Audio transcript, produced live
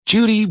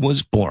Judy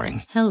was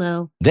boring.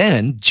 Hello.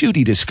 Then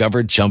Judy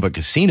discovered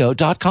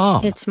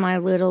ChumbaCasino.com. It's my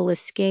little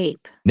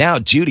escape. Now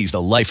Judy's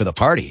the life of the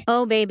party.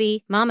 Oh,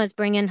 baby, mama's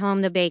bringing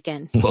home the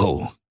bacon.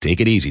 Whoa,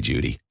 take it easy,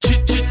 Judy.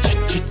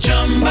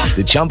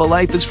 The Chumba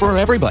life is for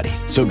everybody.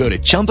 So go to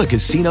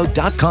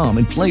ChumbaCasino.com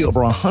and play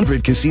over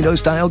 100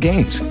 casino-style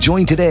games.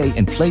 Join today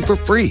and play for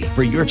free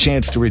for your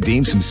chance to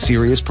redeem some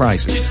serious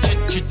prizes.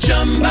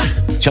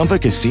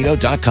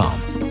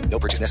 ChumbaCasino.com. No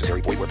purchase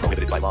necessary. Void where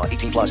prohibited by law.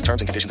 18 plus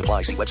terms and conditions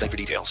apply. See website for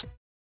details.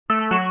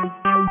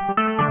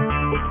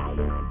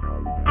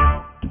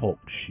 Talk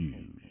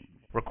shoes.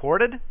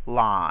 Recorded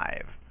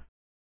live.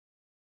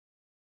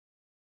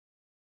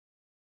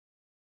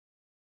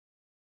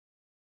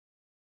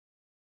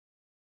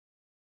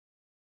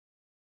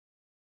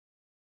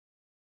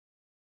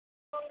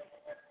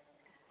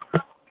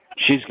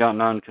 She's got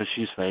none because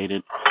she's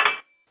faded.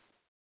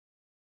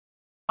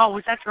 Oh,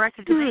 was that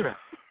directed to me?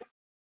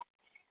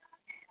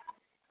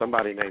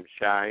 Somebody named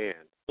Cheyenne.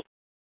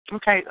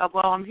 Okay,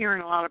 well, I'm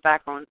hearing a lot of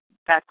background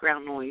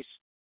noise.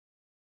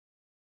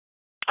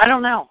 I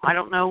don't know.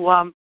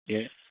 Yeah.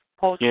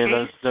 Paul's Yeah,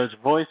 case. those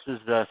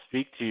voices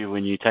speak to you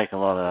when you take a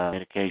lot of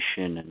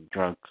medication and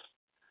drugs.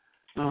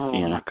 Oh,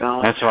 you know, my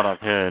God. that's what I've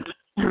heard.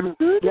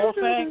 Go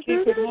fast,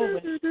 keep it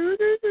moving.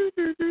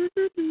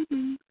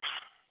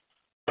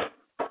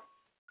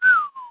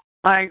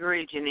 I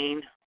agree,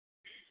 Janine.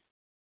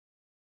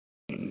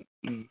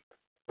 Mm-hmm.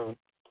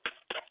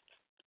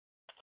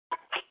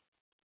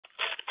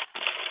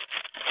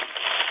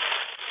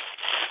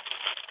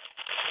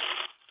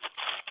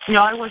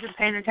 No, I wasn't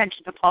paying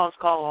attention to Paul's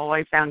call. All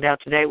I found out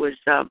today was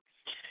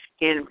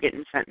he ended up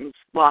getting sentenced.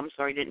 Well, I'm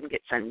sorry, he didn't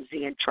get sentenced.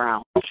 He had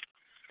trial.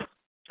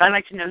 I'd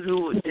like to know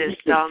who this.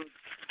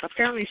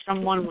 Apparently,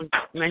 someone was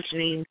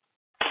mentioning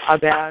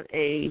about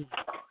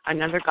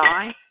another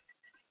guy.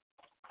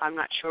 I'm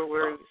not sure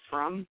where he was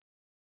from.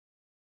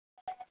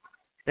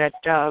 That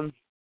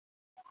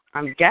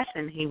I'm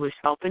guessing he was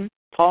helping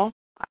Paul.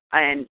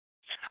 And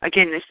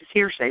again, this is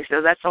hearsay,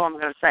 so that's all I'm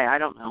going to say. I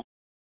don't know.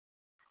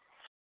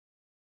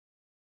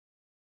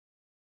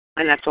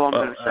 And that's all I'm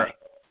going to say.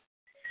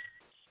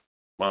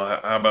 Well,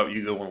 how about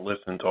you go and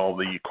listen to all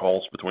the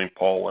calls between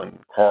Paul and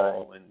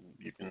Carl, and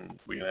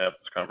we can have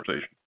this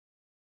conversation.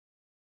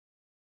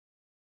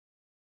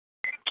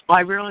 I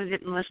really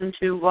didn't listen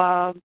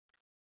to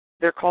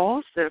their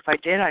calls. That if I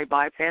did, I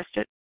bypassed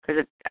it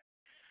because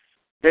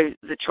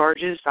the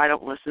charges. I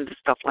don't listen to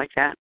stuff like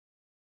that.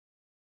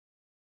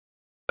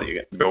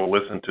 You can go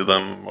listen to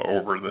them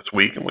over this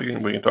week, and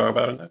we can talk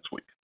about it next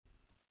week.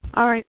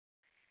 All right.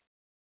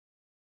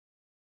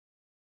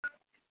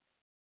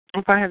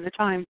 If I have the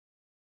time.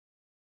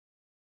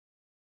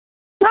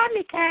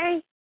 Rodney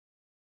K.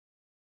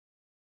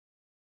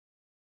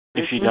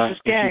 If you don't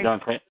forget.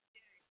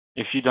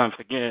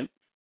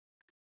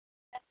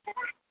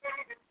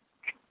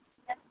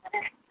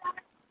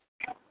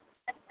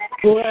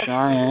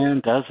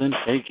 Cheyenne doesn't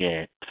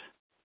forget.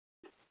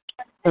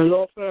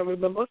 Hello, sir,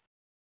 remember?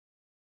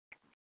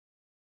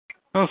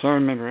 Oh, so I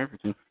remember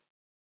everything.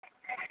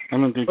 I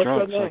don't do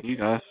drugs like you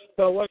guys.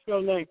 So what's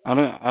your name?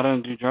 I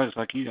don't do drugs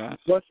like you guys.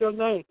 What's your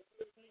name?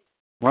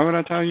 Why would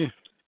I tell you?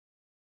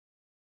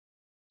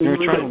 You're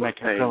a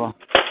troublemaker, fella.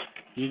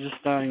 You're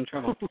just in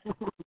trouble.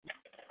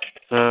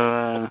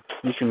 So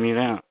you can mute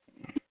out.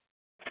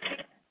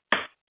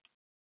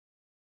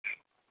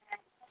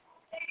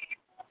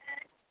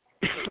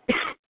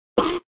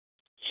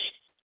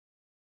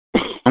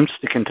 I'm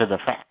sticking to the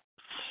facts.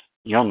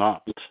 You're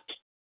not.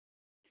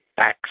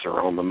 Facts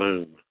are on the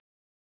moon.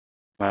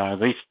 At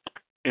least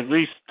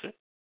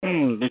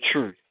the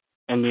truth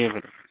and the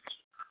evidence.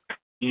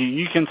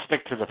 You can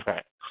stick to the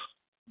facts.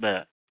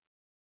 But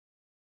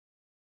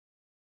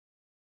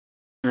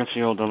that's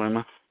the old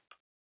dilemma.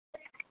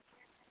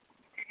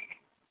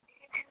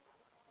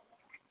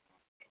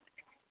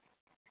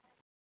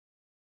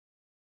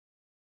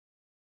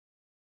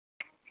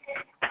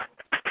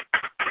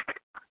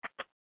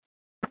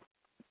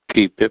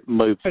 Keep it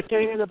moving.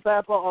 Continue the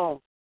babble on.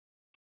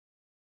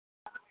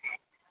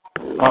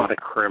 Oh, the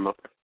criminal.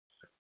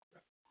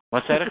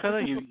 What's that,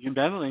 Akula? You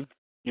babbling.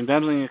 You're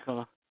babbling,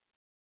 Akula.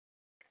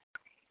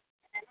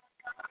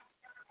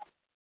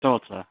 So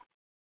what's that?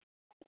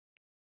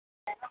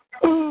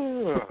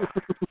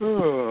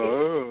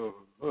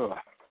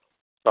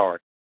 Sorry.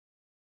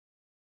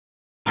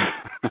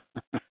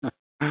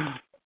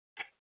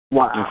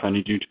 Wow. You're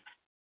funny, dude.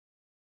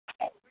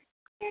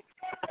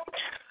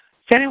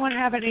 Does anyone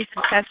have any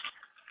success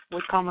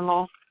with common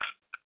law?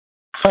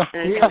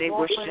 Anything they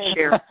wish to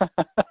share?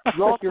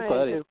 You're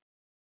funny.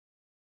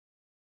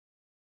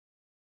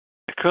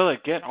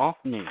 Akula, get off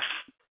me.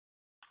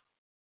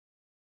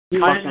 You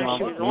fucking in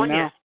love with me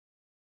now?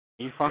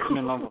 You fucking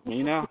in love with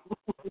me now?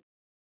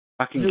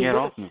 Fucking get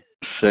off me.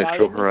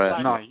 Sexual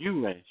harassment. No,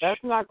 you wish.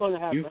 That's not going to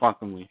happen. You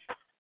fucking wish.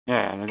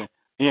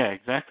 Yeah,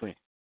 exactly.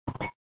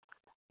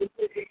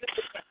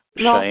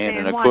 Cheyenne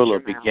and Aquila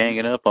be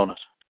ganging up on us.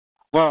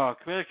 Well,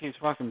 Aquila keeps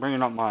fucking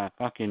bringing up my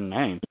fucking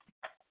name.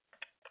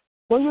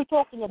 What are you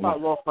talking about,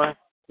 law firm?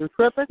 You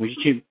tripping? Well,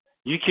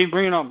 you keep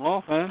bringing up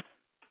law firm.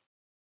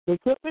 You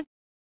tripping?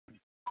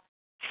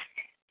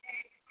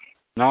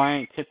 No, I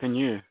ain't tipping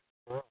you.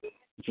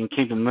 You can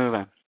keep it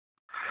moving.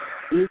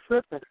 You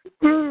tripping?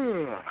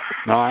 No,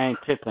 I ain't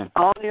tipping.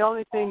 The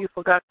only thing you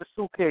forgot the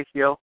suitcase,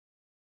 yo.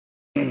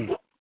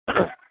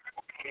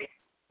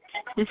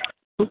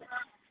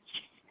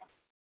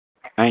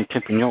 I ain't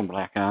tipping your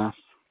black ass.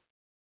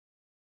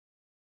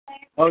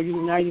 Oh,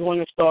 now you want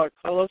to start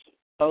color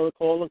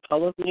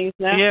things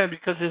now? Yeah,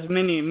 because there's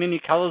many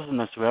colors in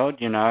this world,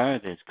 you know.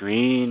 There's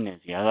green,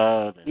 there's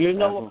yellow. There's You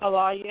know purple. what color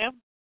I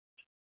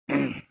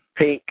am?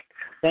 Pink.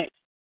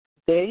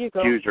 There you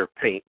go. User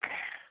pink.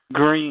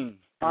 Green.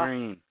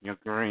 You're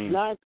green.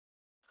 Nice.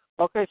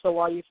 Okay, so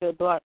why you said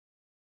black?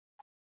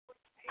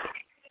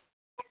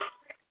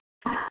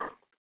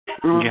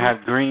 You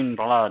have green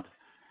blood.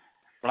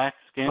 Black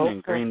skin and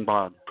Okay. green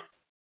blood.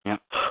 Yeah.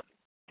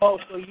 Oh,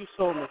 so you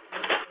saw me.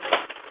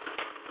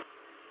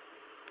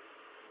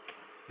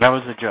 That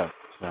was a joke.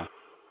 So.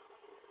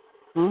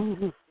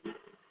 Mm-hmm.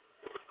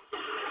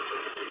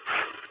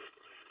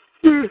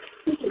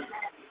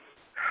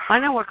 I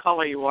know what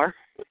color you are.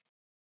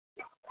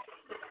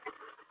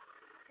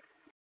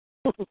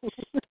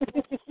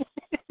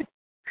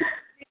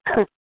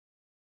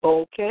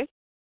 Okay.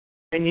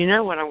 And you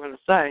know what I'm going to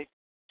say.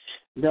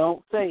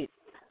 Don't say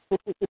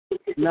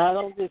it. Not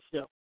on this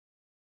show.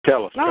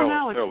 Tell us.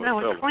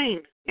 It's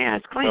clean. Yeah,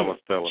 it's clean.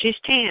 Tell us. She's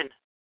tan.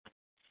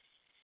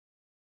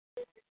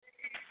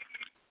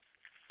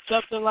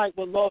 Something like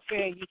what law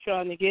fan you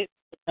trying to get,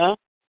 huh?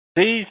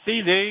 See,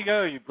 there you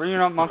go. You're bringing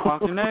up my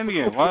fucking name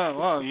again.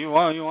 Whoa, you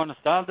want to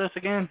stop this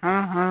again?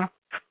 Huh?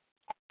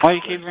 Why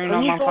you keep bringing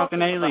up my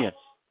fucking alias?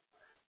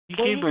 You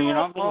keep bringing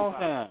up law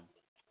fan.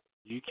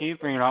 You keep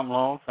bringing up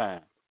law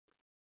fan.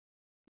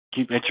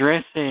 Keep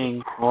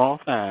addressing law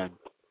fan.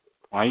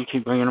 Why you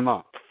keep bringing them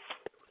up?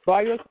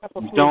 Why you If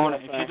you don't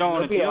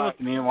want to deal with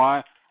me,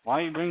 why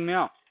you bring me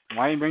up?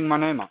 Why you bring my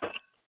name up?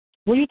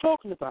 What are you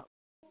talking about?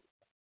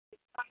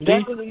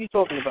 That's what you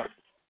talking about.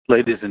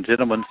 Ladies and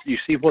gentlemen, you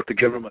see what the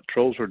government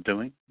trolls are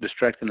doing?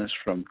 Distracting us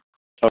from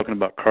talking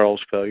about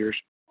Carl's failures.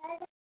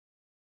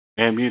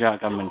 Yeah, mute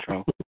out government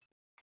troll.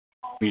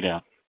 Mute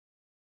out.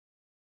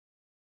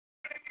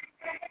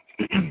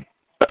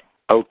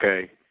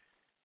 Okay.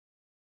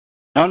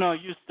 No,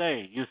 you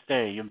stay.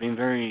 You've been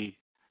very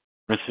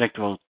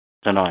respectful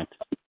tonight.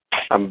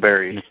 I'm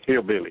very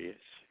hillbilly-ish.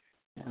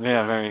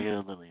 Yeah, very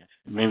hillbilly-ish.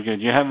 Very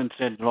good. You haven't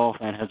said law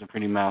fan has a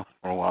pretty mouth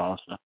for a while,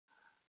 so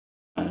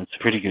it's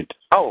pretty good.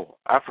 Oh,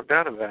 I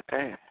forgot about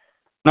that.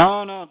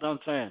 No,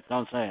 don't say it.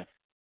 Don't say it.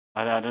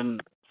 I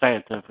didn't say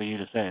it for you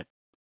to say it.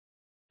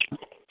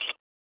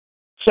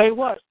 Say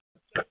what?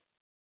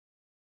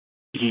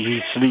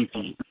 He's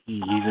sleepy.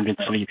 He's a bit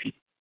sleepy.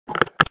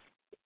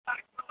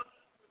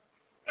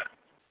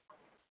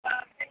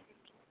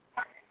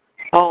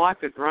 Oh, I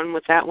could run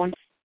with that one.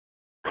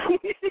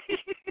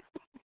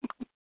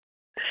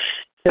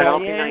 Tell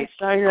be you, nice.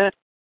 Tell you,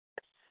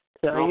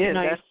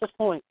 Nice. that's the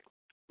point.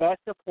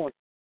 That's the point.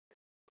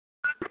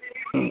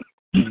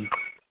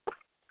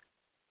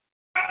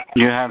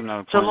 You have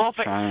no So point,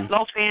 Cheyenne.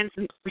 Law Fan's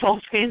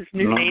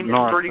new name is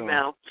North Pretty Shore.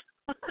 Mouth.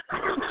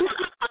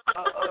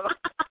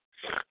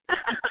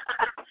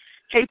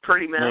 Hey,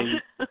 Pretty Mouth.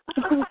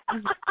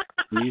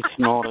 You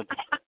snorted.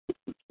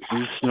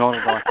 You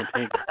snorted like a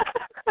pig.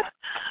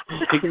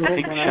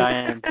 Pig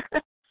Cheyenne.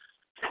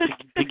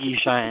 Piggy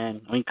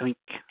Cheyenne. Wink, wink.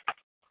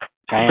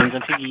 Cheyenne's a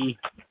piggy.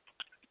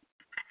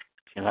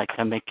 She likes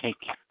to make cake.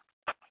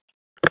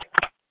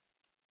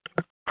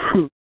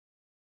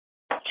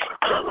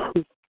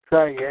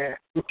 Try yeah.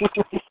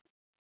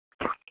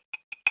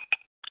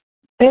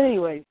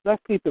 Anyway,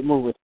 let's keep it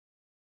moving.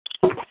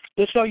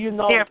 Just so you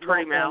know, Yeah,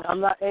 Pretty Mouth. I'm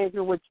not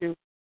angry with you.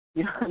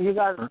 You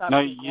got to stop. No,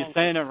 you're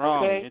saying it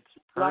wrong. Okay? It's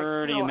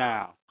Purdy Like,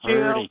 Mouth.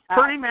 chill.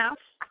 Pretty Mouth.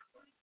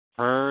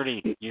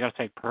 Purdy. You gotta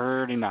say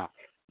Purdy Mouth.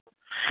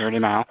 Purdy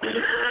Mouth.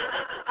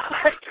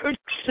 I could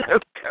so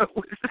go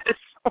with this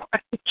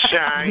one.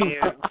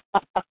 Cheyenne,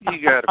 you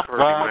got a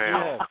pretty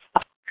mouth.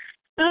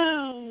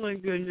 Oh my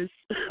goodness.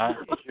 I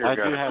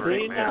do have Be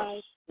big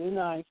nice. Be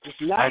nice.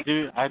 It's nice.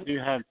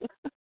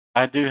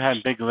 I do have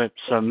big lips,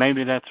 so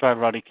maybe that's why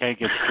Roddy K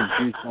gets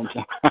confused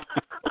sometimes.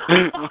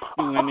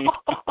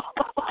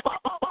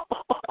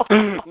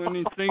 when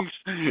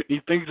he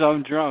thinks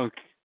I'm drunk.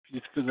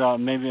 It's because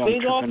maybe I'm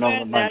tripping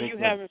over my now big you're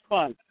lips. having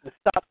fun.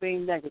 Stop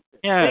being negative.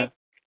 Yeah. See?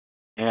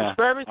 Yeah. It's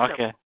very simple.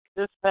 Okay.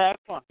 Just have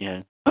fun.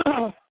 Yeah.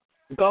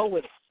 Go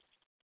with it.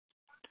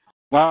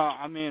 Well,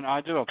 I mean,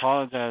 I do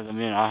apologize. I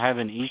mean, I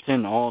haven't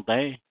eaten all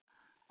day,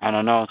 and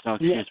I know it's no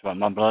excuse, but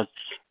my blood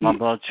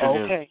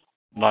sugar is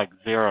like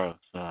 0,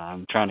 so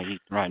I'm trying to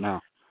eat right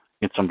now.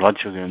 Get some blood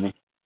sugar in me.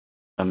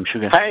 Some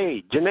sugar.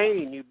 Hey,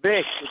 Janine, you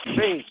bitch. It's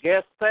me,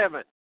 guest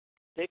 7.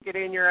 Stick it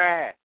in your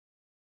ass.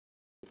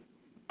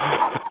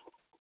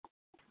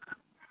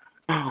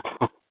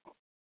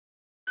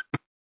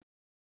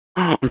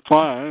 I'm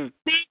fine.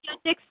 Man, your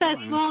dick's so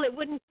small it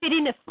wouldn't fit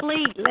in a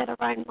sleeve, let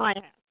alone my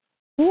ass.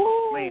 I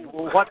mean,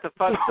 what the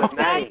fuck's the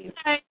name?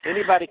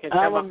 Anybody can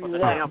come up with a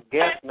damn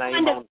guest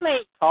name on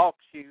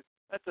TalkShoe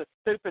That's the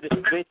stupidest,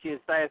 bitchiest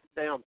ass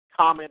damn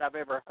comment I've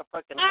ever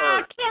fucking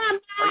heard. Come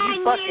Are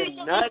you on,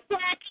 fucking nuts?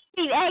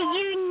 Are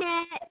you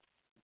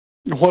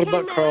nuts? What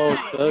about Carl's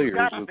You failures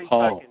gotta with be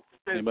Paul? fucking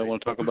stupid. Anybody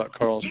want to talk about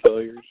Carl's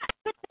failures?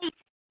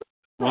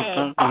 What's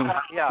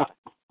that? Yeah.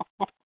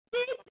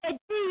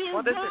 Do you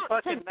Well, does it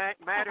want fucking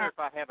to- matter if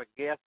I have a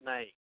guest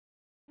name?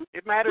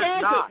 It matters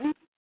not. It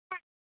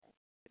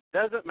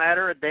doesn't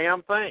matter a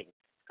damn thing.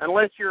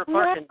 Unless you're a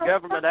fucking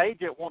government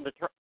agent wanting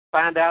to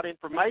find out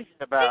information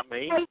about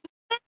me.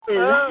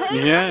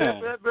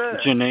 Yeah.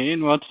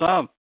 Janine, what's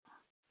up?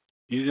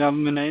 You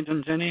government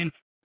agent, Janine?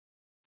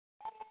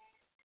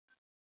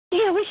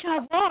 Yeah, I wish I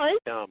was.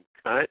 Dumb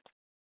cunt.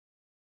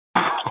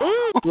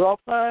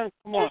 Girlfriend,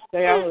 come on,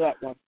 stay out of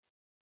that one.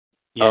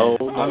 Yeah,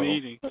 Oh, I'm no.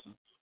 eating.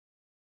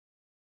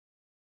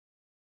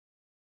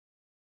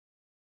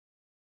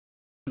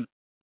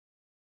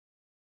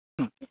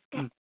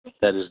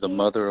 That is the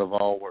mother of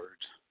all words.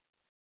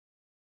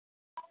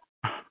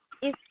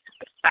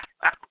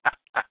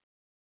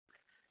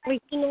 We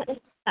cannot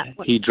that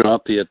one. He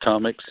dropped the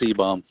atomic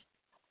C-bomb.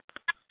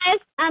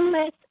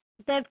 Unless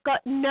they've got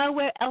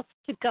nowhere else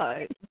to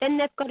go, then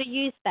they've got to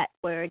use that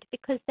word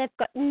because they've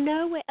got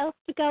nowhere else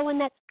to go,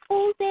 and that's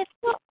all they've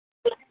got.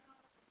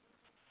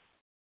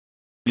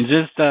 Is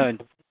this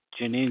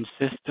Janine's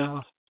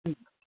sister?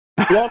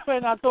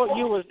 Girlfriend, I thought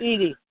you was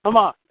Edie. Come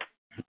on.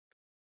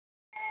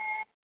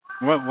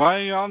 Why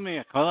are you on me,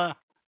 Akula?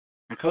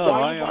 Akula,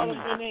 why are you on me?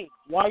 Janine?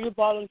 Why are you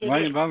bothering Janine? Why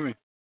are you bothering me?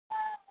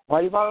 Why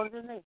are you bothering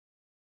Janine?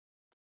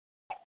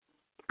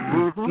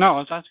 Mm-hmm. No, I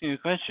was asking a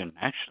question,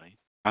 actually.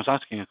 I was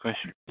asking a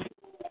question.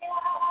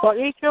 Well,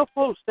 eat your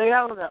food. Stay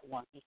out of that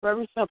one. It's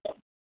very simple.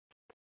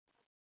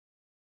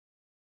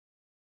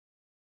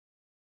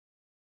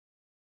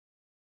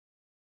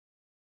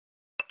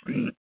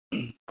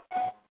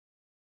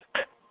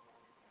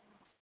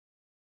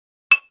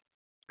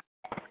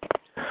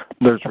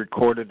 There's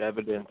recorded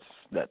evidence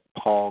that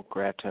Paul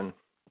Grattan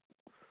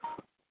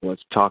was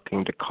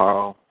talking to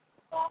Carl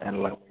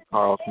and learning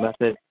Carl's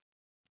method,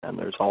 and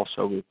there's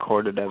also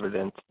recorded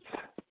evidence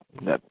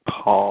that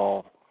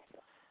Paul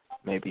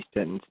may be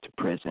sentenced to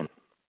prison.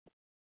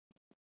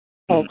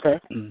 Okay.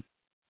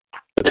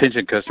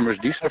 Attention customers,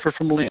 do you suffer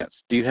from lance?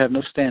 Do you have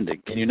no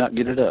standing? Can you not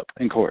get it up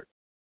in court?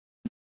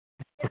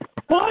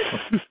 What?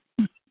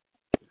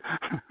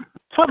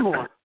 Come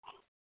on.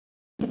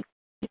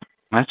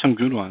 That's some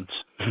good ones.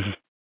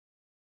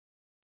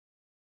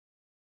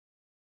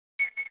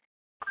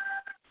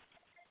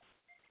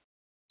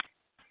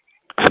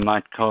 I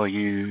might call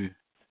you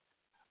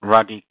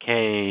Ruddy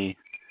K.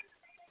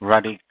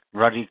 Ruddy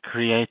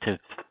Creative.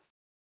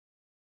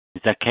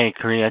 Is that K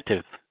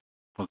creative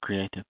or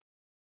creative?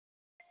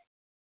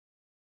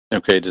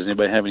 Okay, does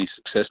anybody have any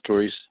success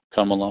stories?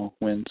 Come along,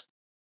 wins.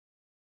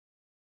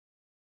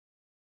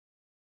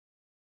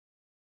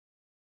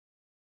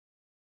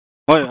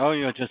 Oh,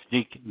 you're just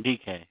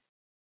DK.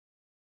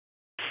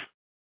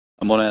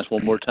 I'm going to ask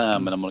one more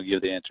time, and I'm going to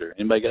give the answer.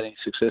 Anybody got any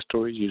success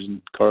stories using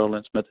Carl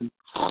Lentz method?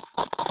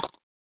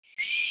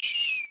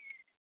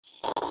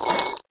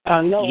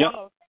 No. Yep.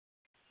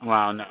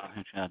 Wow, no,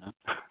 shut up.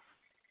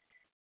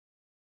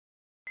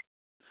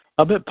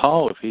 I bet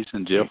Paul, if he's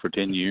in jail for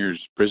 10 years,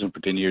 prison for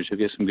 10 years, he'll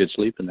get some good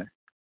sleep in there.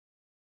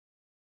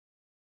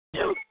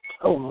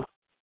 Oh,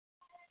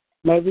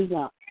 maybe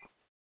not.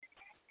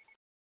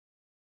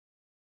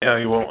 Yeah,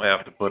 you won't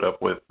have to put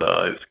up with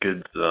his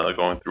kids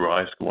going through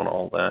high school and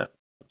all that.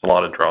 It's a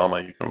lot of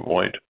drama you can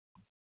avoid.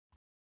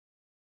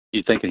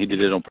 You thinking he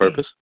did it on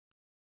purpose?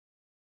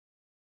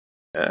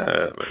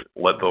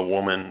 Let the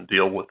woman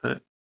deal with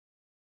it.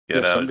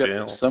 Get out of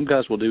jail. Some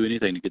guys will do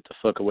anything to get the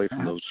fuck away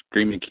from those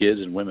screaming kids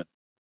and women.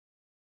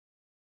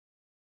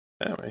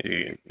 I mean,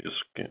 you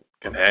just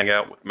can hang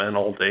out with men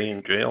all day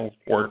in jail,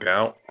 work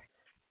out.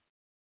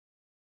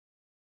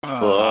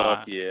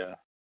 Fuck yeah.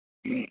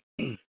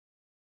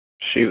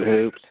 Shoot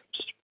hoops.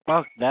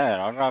 Fuck that.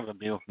 I'd rather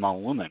be with my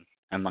woman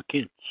and my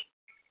kids.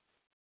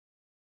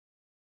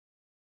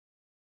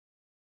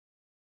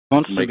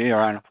 Wants to be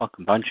around a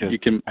fucking bunch of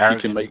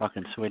arrogant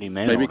fucking sweaty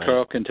men. Maybe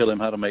Carl can tell him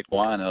how to make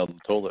wine out of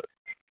the toilet.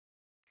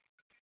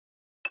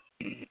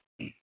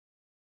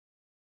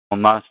 Or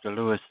Master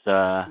Lewis,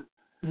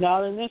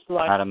 Not in this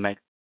life.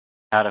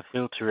 how to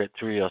filter it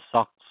through your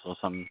socks or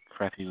some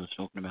crap he was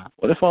talking about.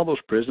 What if all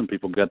those prison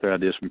people got their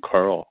ideas from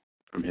Carl,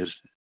 from his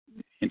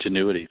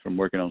ingenuity, from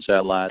working on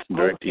satellites and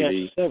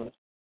DirecTV?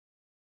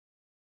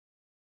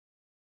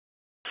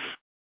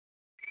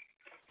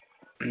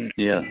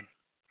 Yeah.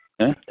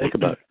 Think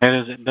about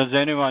it. Does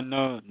anyone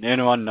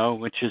know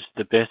which is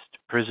the best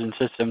prison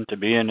system to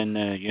be in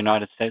the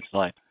United States?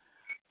 Like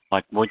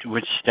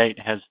which state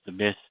has the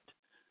best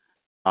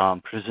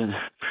prison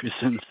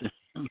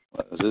system?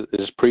 Is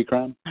this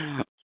pre-crime?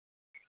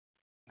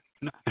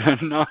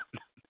 No,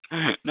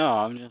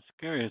 I'm just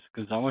curious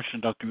because I watched a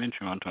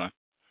documentary one time.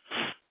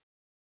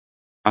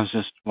 I was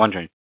just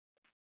wondering.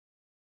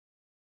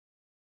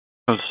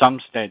 Because some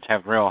states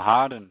have real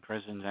hardened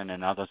prisons, and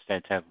in other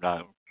states have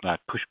like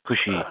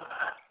pushy,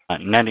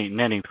 like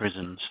nanny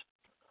prisons.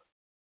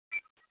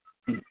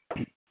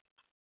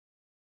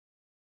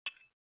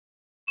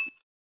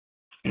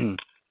 Come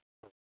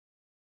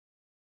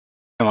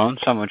on,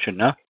 someone should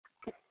know.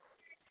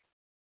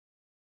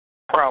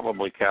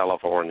 Probably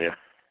California.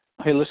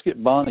 Hey, let's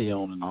get Bonnie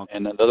on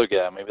and that other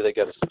guy. Maybe they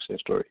got a success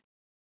story.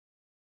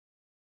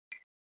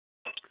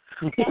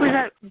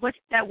 What's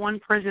that one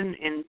prison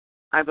in,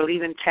 I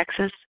believe in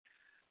Texas,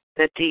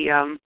 that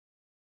the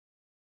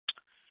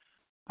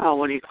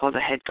what do you call the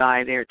head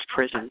guy there? It's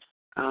prison.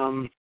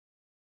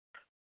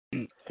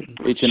 HNIC.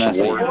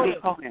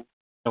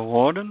 The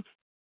warden?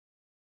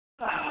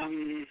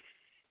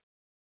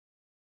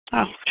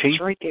 It's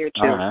right there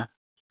too.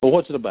 Well,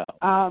 what's it about?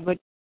 But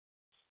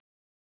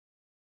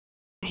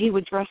he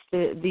would dress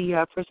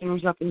the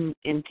prisoners up in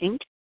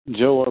pink.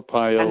 Joe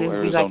Arpaio,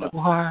 Arizona.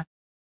 What?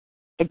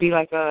 It'd be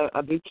like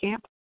a boot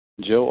camp.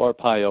 Joe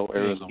Arpaio,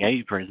 Arizona.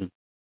 Gay prison.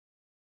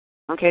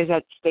 Okay, is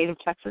that state of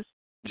Texas?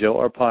 Joe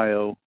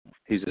Arpaio,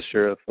 he's the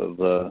sheriff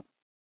of,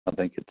 I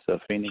think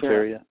it's Phoenix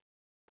area.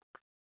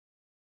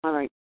 All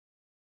right.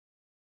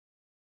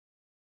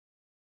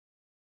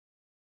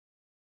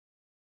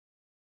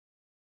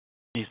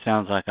 He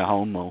sounds like a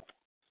homo.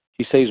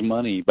 He saves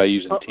money by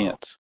using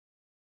tents.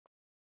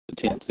 The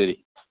tent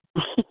city.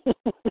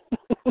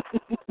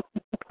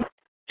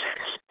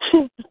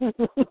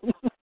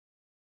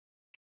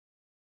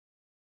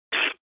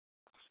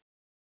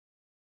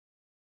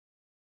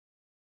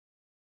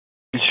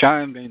 Is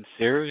Cheyenne being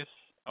serious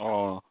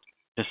or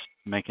just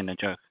making a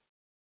joke?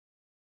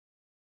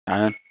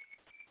 Cheyenne?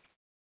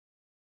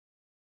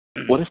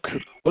 What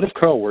if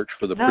Carl works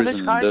for the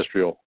prison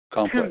industrial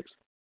complex?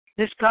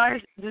 This guy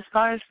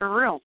is for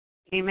real.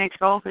 He makes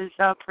all of his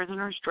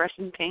prisoners dress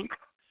in pink,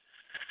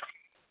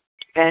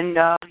 and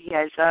he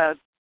has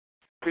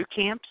boot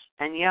camps.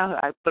 And yeah,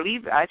 I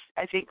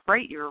think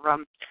right. You're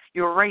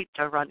right,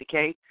 Rhonda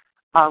K.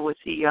 With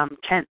the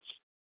tents.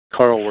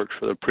 Carl works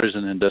for the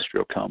prison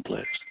industrial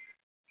complex.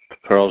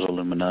 Carl's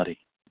Illuminati.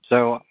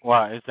 So,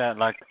 what is that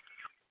like?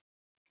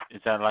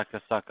 Is that like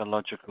a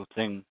psychological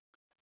thing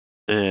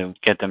to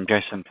get them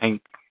dressed in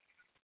pink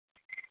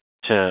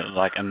to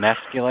like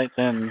emasculate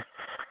them,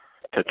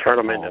 to turn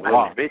them into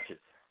little bitches?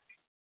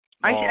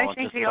 I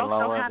think they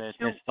also have their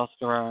to.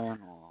 Testosterone.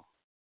 Or...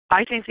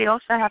 I think they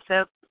also have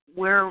to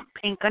wear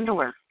pink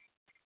underwear.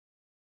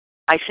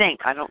 I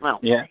think. I don't know.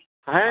 Yeah.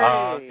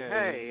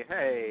 Hey.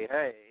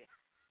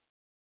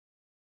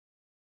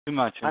 Too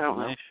much information. I don't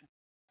know.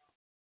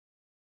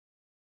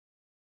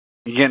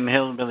 You're getting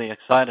hillbilly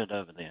excited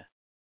over there.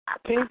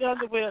 Pink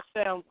underwear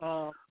sound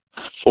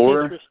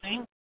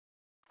interesting.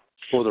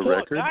 For the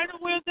record.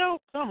 Underwear though?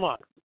 Come on.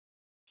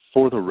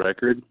 For the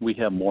record, we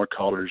have more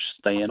callers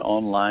staying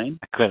online.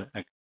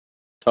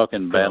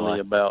 Talking badly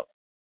about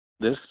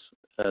this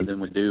than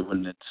we do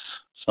when it's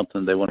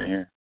something they want to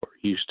hear or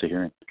used to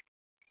hearing.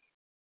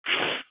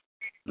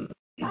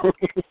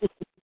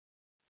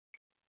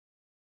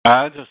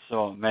 I just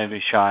thought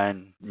maybe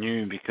Cheyenne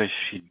knew because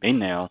she'd been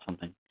there or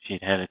something.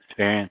 She'd had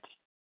experience.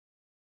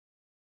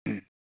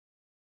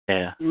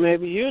 Yeah.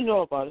 Maybe you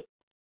know about it.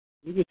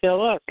 You can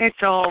tell us. It's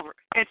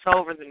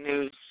over the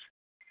news.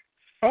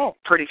 Oh.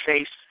 Pretty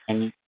face.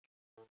 And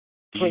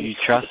you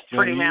trust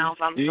your pretty mouth.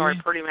 I'm sorry,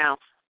 pretty mouth.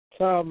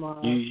 Come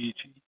on.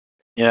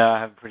 Yeah, I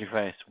have a pretty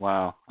face.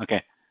 Wow.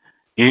 Okay.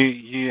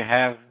 You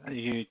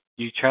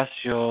trust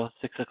your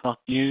 6 o'clock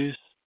news?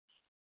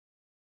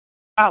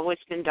 Oh,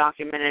 it's been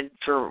documented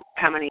for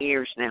how many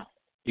years now?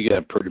 You got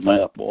a pretty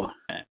mouth, boy.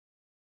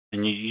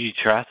 And you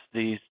trust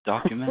these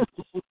documents?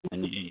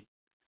 And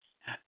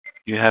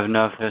you have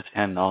no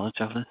first-hand knowledge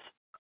of this?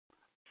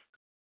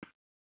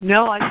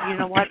 No, you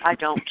know what? I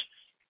don't.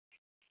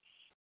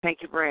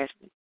 Thank you for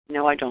asking.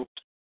 No, I don't.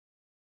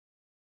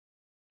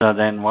 So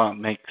then what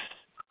makes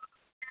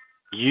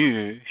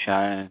you,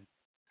 Cheyenne,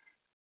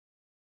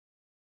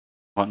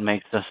 what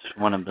makes us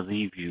want to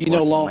believe you? You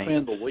know,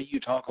 Lawfan, the way you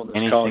talk on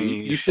this call,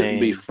 you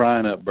shouldn't be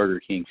frying up Burger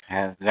King.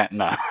 Have that?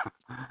 No.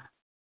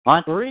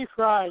 What?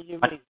 Refry, you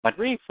mean.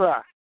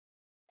 Refry.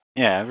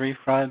 Yeah,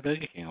 refried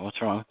Burger King.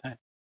 What's wrong with that?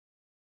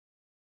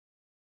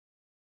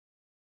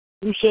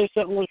 You said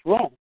something was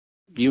wrong.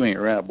 You ain't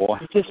right, boy.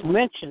 You just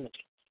mentioned it.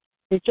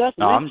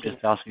 I'm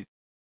just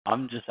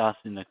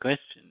asking the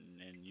question,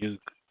 and you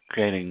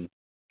creating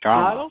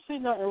drama. No, I don't see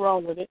nothing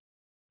wrong with it.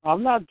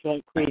 I'm not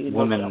creating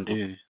women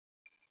do.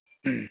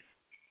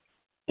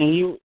 And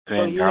you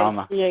creating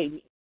drama.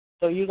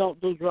 So you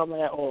don't do drama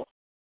at all.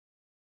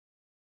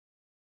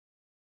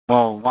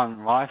 Well,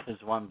 life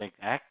is one big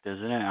act,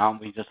 isn't it?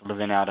 Aren't we just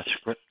living out a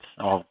script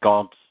of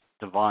God's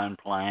divine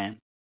plan?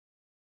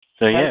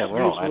 So yeah,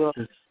 we're all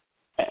actors.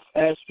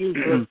 As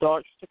usual,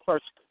 dodge the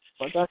question,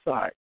 but that's all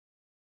right.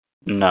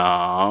 No,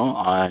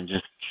 I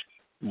just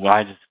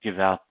give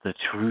out the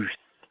truth.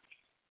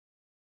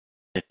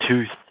 The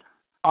truth.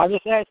 I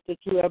just asked, did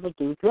you ever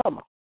do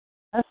drama?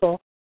 That's all.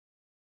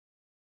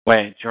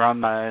 Wait,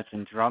 drama as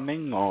in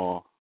drumming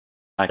or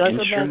like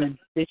instrument?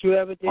 Did you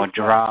ever do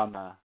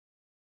drama?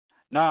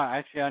 No,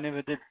 actually, I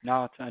never did.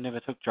 No, I never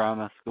took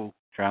drama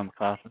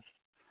classes.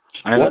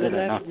 I never did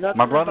it. No.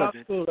 My brother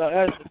did.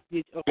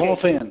 Well,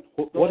 fan,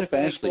 what if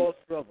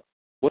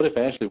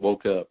Ashley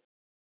woke up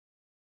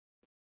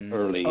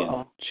early,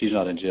 and she's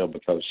not in jail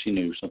because she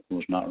knew something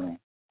was not right.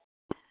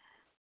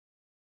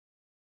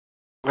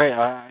 Wait,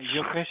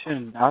 your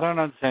question, I don't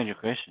understand your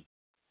question.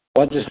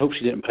 Well, I just hope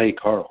she didn't pay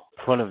Carl.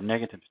 Full of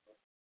negatives.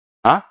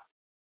 Huh?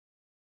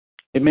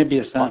 It may be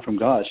a sign from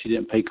God she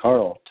didn't pay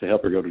Carl to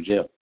help her go to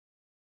jail.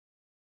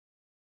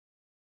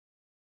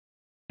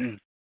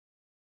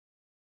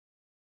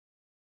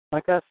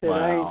 Like I said,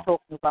 I ain't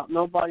talking about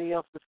nobody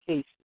else's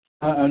case.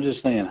 I'm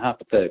just saying,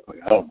 hypothetically.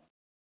 I don't know.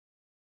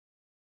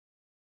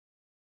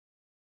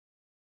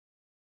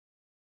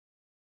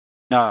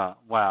 No,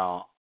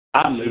 well,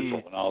 I'm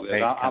neutral in all this.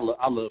 I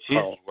love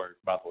Carl's work,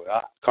 by the way.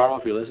 Carl,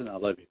 if you're listening, I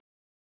love you.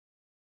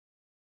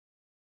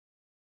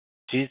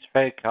 She's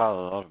paid Carl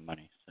a lot of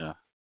money, so.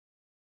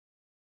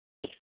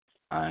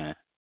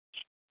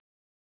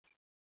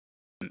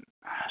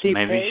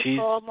 Maybe she's.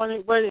 Carl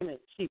money? Wait a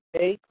minute. She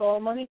paid Carl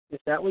money? Is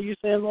that what you're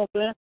saying,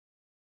 Lopez?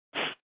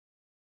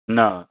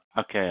 No.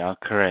 Okay, I'll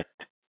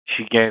correct.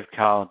 She gave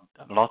Carl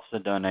lots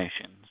of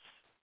donations,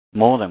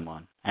 more than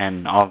one,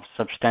 and of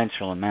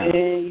substantial amount.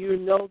 And you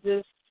know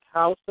this?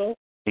 How so?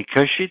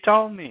 Because she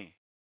told me.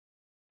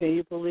 Can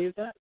you believe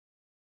that?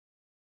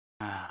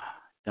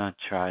 Don't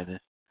try this.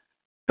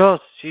 Of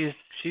course, she's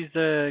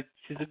a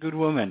good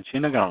woman.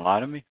 She's not gonna lie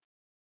to me.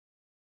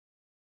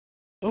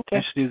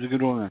 Okay. She's a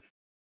good woman.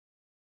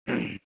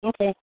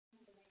 Okay.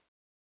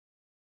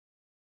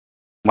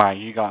 Why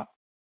you got?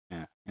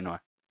 Yeah. Anyway,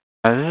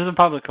 this is a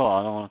public call.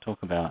 I don't want to talk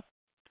about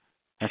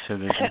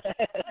exhibitions.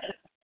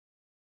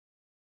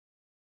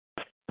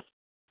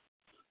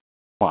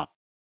 What?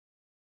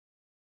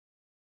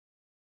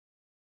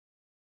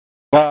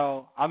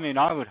 Well, I mean,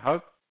 I would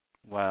hope.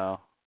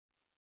 Well.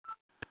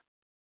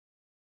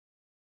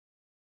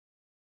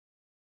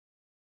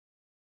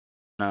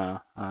 No.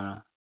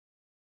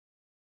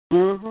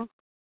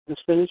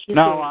 Just finish your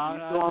No,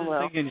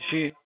 game.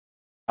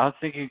 I was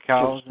thinking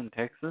Carl's in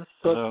Texas,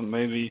 so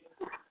maybe,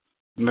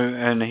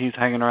 and he's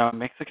hanging around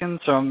Mexican,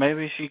 so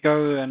maybe she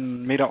go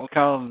and meet up with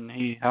Carl and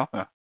he help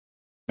her.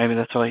 Maybe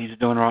that's what he's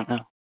doing right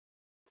now.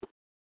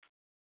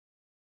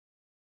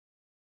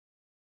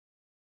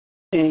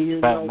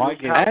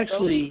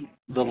 Actually,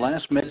 the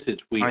last message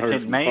we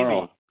heard from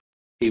Carl,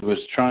 he was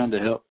trying to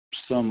help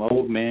some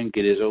old man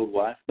get his old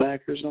wife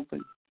back or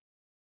something.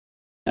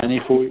 And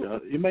you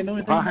may know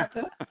anything about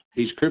that?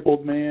 He's a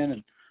crippled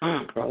man,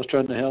 and Carl's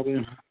trying to help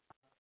him.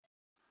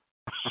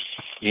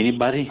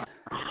 Anybody?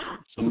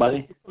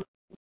 Somebody?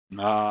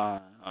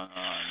 No.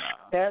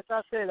 As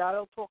I said, I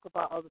don't talk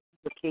about other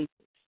people's cases.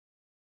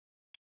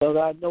 So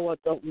I know I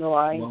don't know.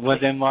 Well,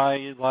 then why are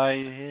you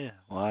here?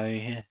 Why are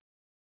you here?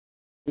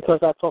 Because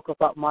I talk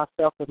about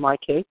myself and my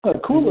case.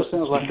 Aquila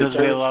sounds like because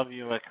we love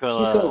you,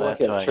 Aquila. She sounds like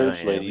a church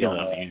lady.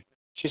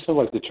 She sounds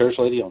like the church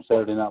lady on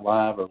Saturday Night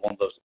Live, or one of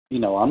those.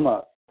 I'm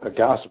not a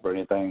gossip or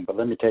anything, but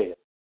let me tell you.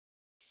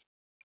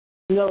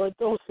 No,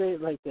 don't say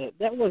it like that.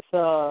 That was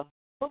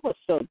what was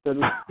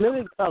the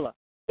Living Color?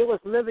 It was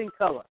Living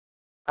Color,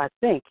 I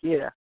think.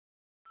 Yeah.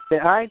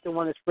 But I ain't the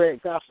one that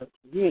spread gossip.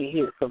 You ain't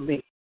hear it from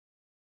me.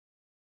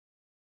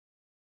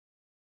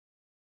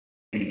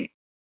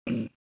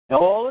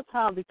 All the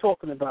time be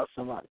talking about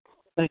somebody.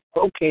 Like,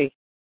 okay.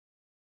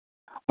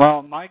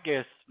 Well, my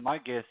guess,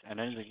 and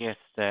it is a guess,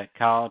 that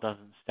Carl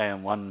doesn't stay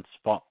in one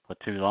spot for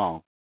too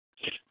long.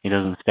 He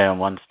doesn't stay in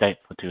one state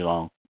for too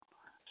long.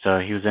 So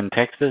he was in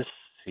Texas.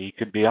 He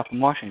could be up in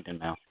Washington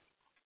now.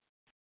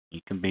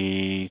 He could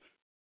be,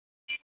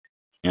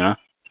 he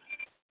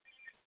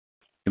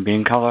could be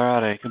in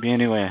Colorado. He could be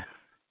anywhere.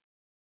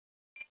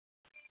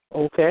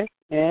 Okay,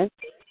 and?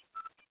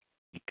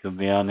 He could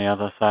be on the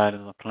other side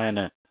of the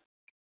planet.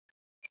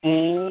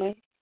 And?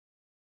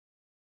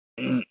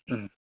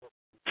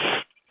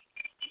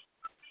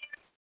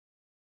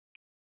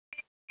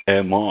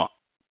 And more.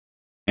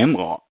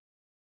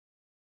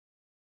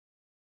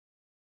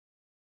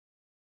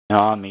 No,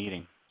 I'm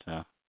eating,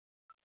 so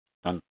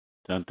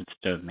don't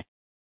disturb me.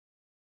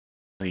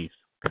 Please.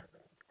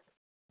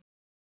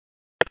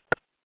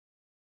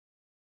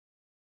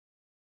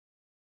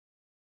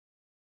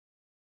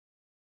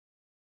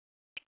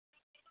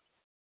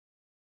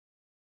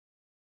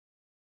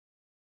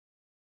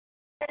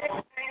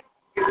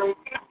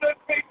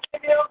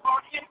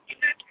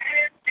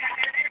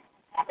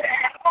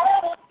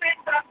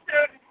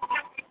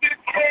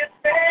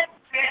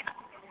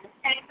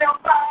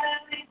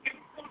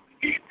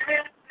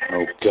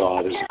 Oh,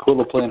 God. Is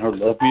Aquila playing her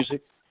love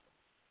music?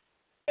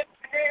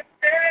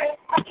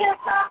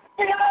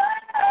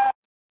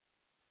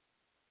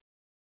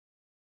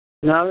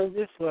 Not in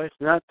this way.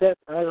 Not that.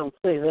 I don't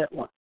say that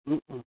one.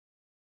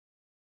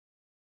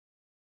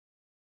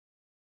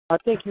 I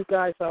think you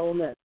guys are on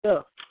that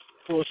stuff.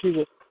 So she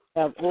would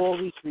have all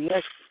these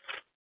reactions.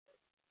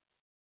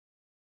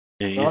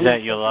 Is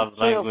that your love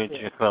language,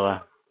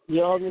 Aquila?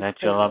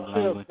 That's your love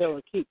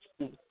language.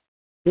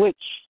 Which?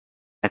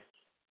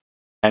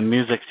 And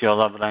music's your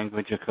love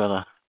language,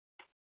 Aquila.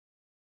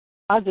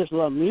 I just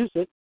love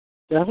music.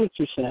 That's what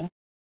you say.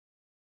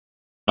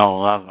 No,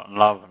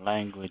 love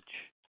language.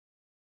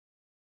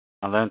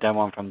 I learned that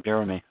one from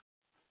Jeremy.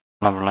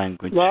 Love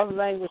language. Love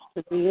language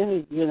could be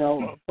any,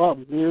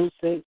 from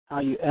music, how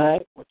you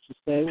act, what you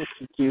say, what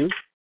you do.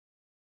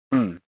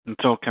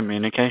 It's all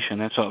communication.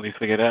 That's what we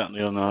figured out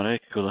the other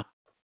night, Cooler.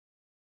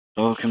 It's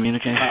all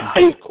communication.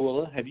 Hey,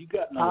 Cooler, have you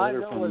gotten a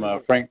letter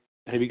from Frank?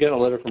 Have you got a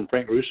letter from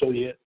Frank Russo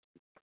yet?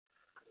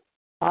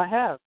 I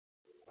have.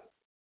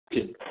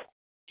 Did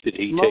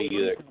he tell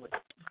you that?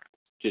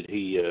 Did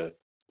he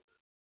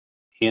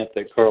hint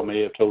that Carl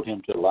may have told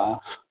him to lie?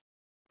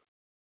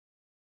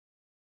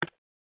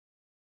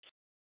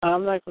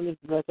 I'm not going to,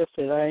 like I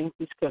said, I ain't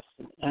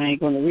discussing. I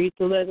ain't going to read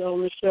the letter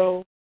on the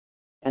show,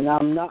 and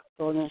I'm not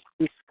going to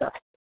discuss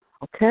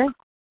it. Okay?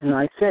 And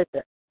I said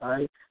that.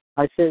 I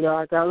said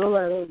I got a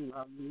letter, and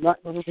I'm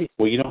not going to be.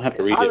 Well, you don't have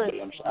to read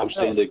it, but I'm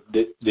saying that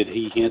did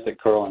he hint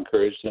that Carl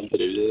encouraged him to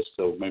do this,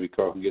 so maybe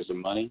Carl can get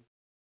some money?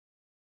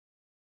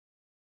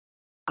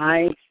 I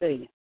ain't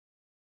saying.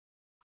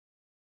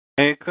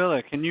 Hey,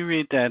 Cooler, can you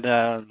read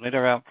that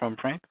letter out from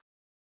Frank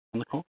on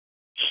the call?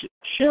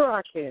 Sure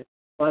I can,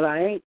 but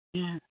I ain't.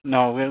 Yeah.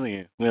 No, will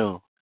you?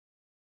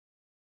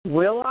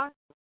 Will I?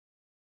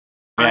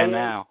 Yeah,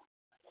 now.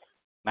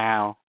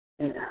 Now.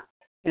 And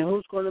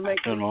who's going to make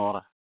it? In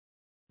order.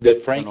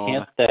 Did Frank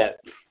hint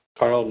that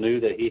Carl knew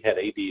that he had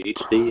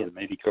ADHD and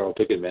maybe Carl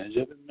took advantage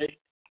of it, maybe?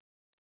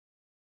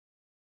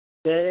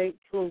 That ain't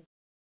true.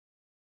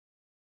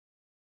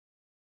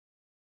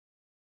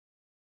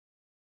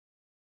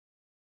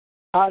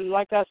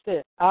 Like I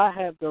said, I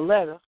have the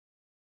letter,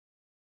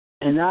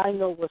 and I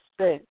know what's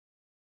said.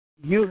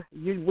 You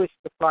wish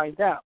to find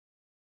out.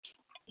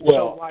 Well,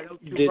 so why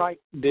don't you don't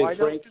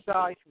you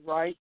guys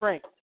write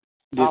Frank?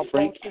 Did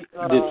Frank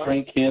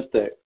hint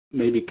that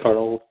maybe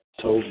Carl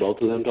told both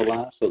of them to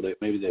lie so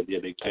that maybe there'd be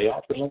a big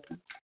payoff or something?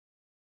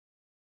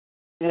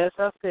 As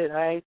I said,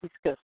 I ain't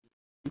discussing.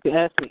 You can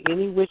ask me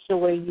any which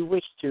way you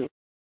wish to.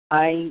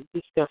 I ain't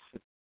discussing.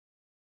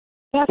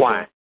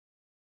 Why?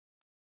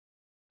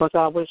 Because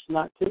I wish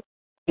not to.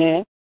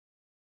 And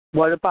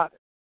what about it?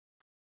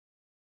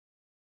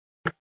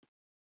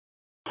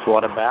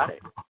 What about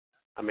it?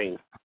 I mean,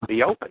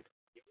 be open.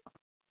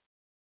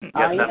 You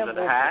got nothing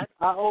to hide?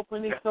 I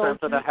openly told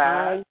you.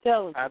 I ain't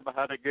telling hide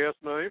behind a guest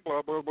name,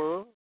 blah, blah,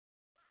 blah.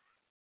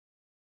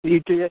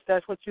 You do if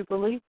that's what you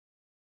believe?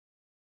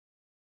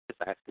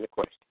 Just asking a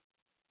question.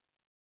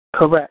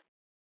 Correct.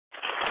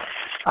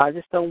 I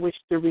just don't wish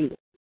to read it.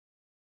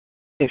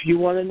 If you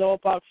want to know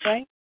about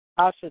Frank,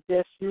 I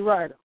suggest you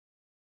write him.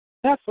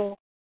 That's all.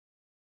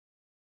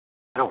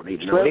 I don't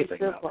need to know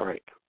anything about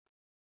Frank.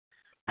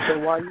 So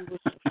why you was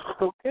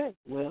okay?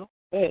 Well,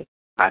 hey.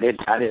 I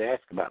didn't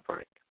ask about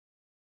Frank.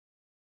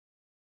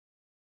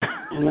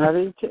 And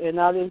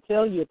I didn't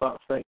tell you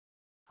about Frank.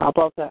 How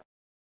about that?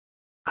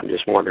 I'm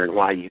just wondering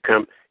why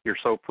you're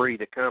so free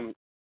to come,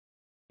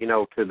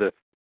 to the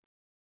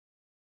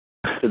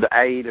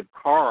aid of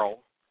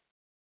Carl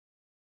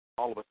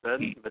all of a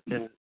sudden, but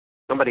then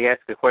somebody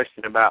asks a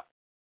question about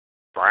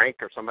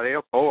Frank or somebody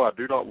else. Oh, I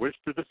do not wish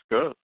to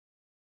discuss.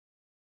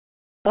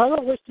 I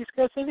don't wish to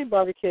discuss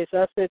anybody's case.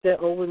 I said that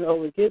over and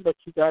over again, but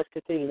you guys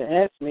continue to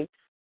ask me,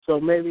 so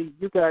maybe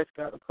you guys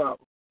got a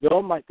problem.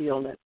 Y'all might be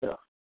on that stuff.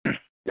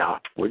 No,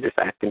 we're just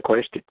asking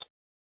questions.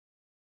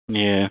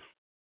 Yeah.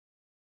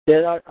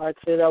 Then I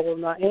said I will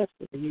not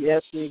answer. You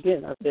asked me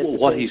again. I said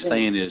what he's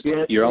saying is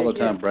you're all the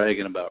time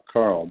bragging about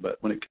Carl,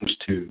 but when it comes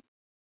to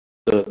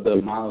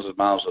the miles and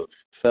miles of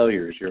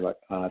failures, you're like,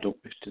 I don't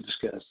wish to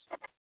discuss.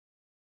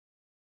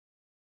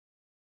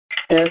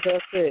 As I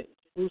said,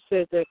 who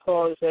said that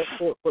Carl is at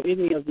fault for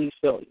any of these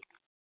failures?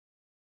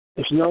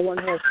 If no one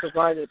has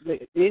provided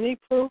any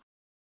proof,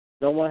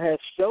 no one has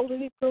showed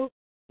any proof,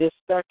 just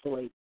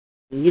speculate.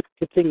 And you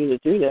can continue to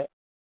do that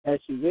as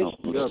you wish.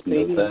 Your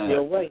opinion is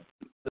your way.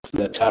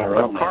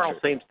 Well, Carl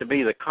seems to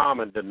be the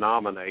common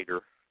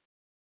denominator.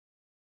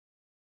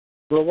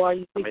 Well, why do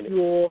you think you're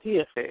all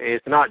here?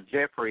 It's not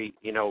Jeffrey,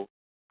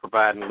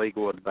 providing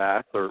legal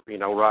advice or,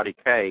 Roddy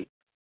K.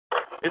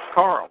 It's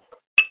Carl.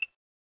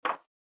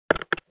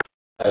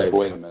 Hey,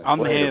 wait a minute. I'm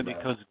here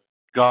because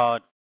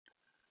God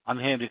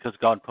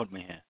put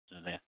me here. So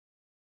there.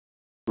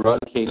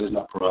 Roddy K does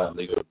not provide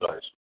legal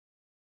advice.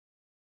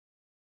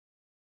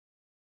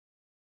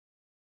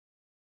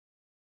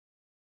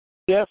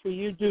 Jeffrey,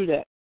 you do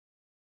that.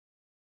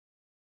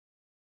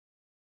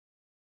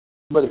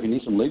 But if you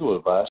need some legal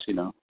advice, we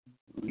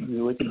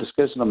can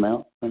discuss an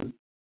amount. You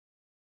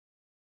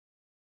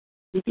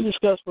can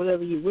discuss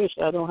whatever you wish.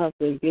 I don't have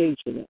to engage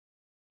in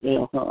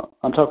it.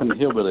 I'm talking to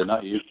Hillbilly,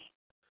 not you.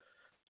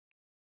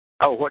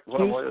 Oh, what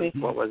was it?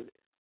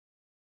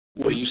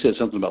 Well, you said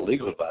something about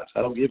legal advice.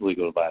 I don't give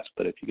legal advice,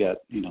 but if you got,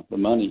 the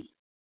money,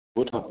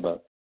 we'll talk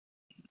about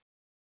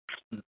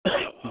it.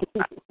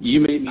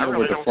 You meet me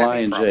over at the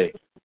Flying J.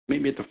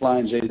 Meet me at the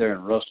Flying J there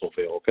in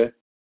Russellville, okay?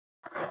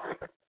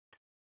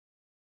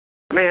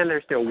 Man,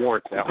 there's still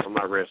warrants out for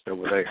my arrest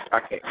over there. I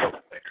can't go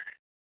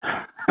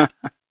there.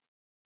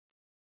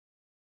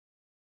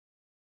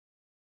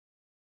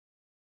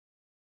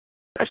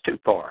 That's too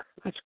far.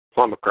 That's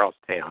plumb across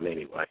town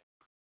anyway.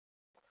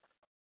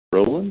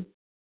 Rolling?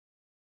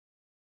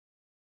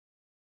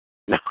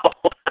 No.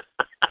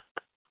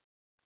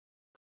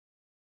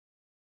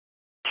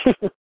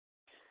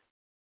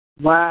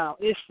 Wow,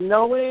 it's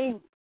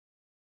snowing,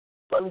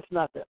 but it's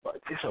not that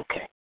much. It's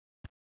okay.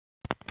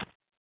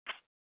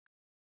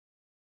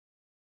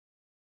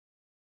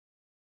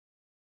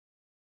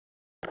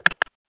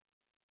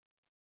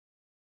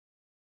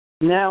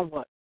 Now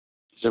what?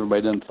 Is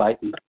everybody done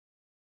fighting? Is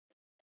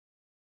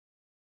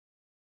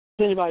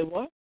anybody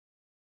what?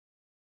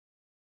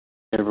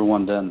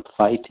 Everyone done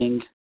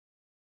fighting?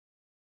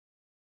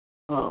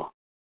 Oh.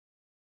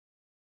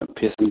 A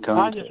pissing I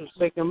contest? just was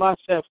making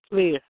myself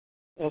clear.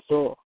 That's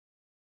all.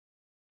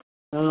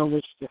 I don't know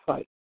which to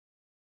fight.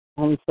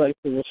 Only fight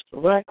for what's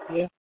correct,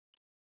 yeah.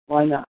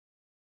 Why not?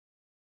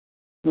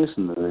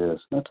 Listen to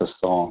this. That's a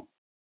song.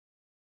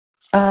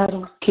 I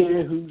don't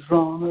care who's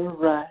wrong or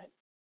right.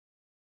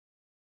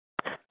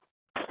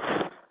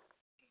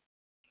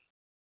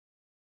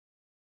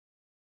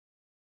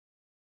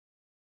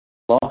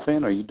 Law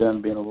fan, are you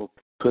done being a little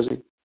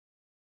pussy?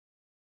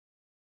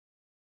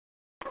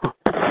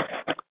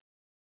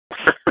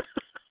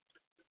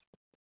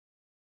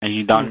 Are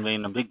you done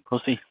being a big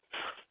pussy?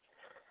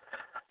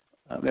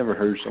 I've never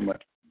heard so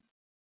much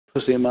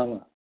pussy in my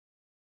life.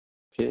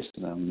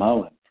 Kissing and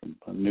mowing from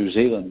a New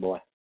Zealand boy.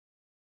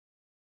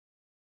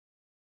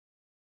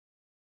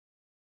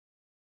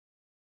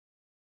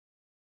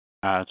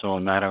 It's all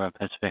a matter of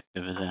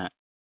perspective, isn't it?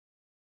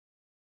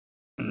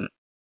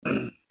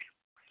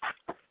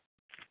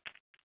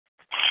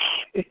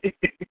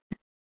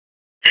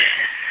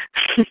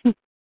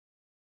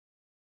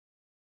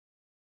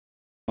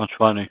 What's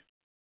funny?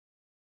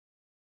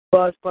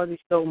 Buzz Bunny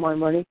stole my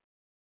money.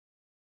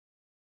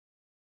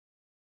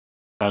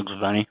 Bugs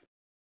Bunny.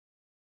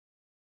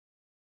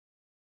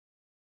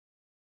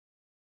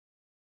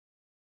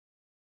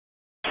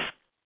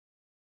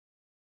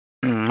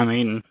 I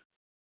mean...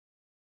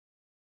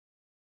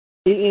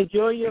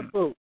 Enjoy your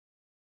food.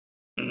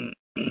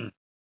 And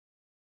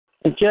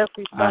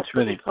Jeffrey, stop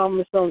putting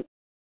comments on.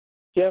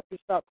 Jeffrey,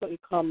 stop putting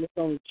comments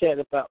on the chat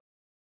about.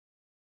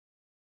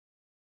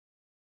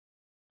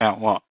 About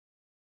what?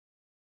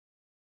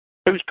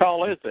 Whose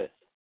call is this?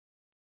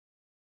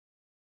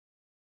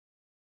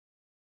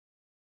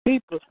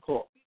 People's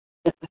call.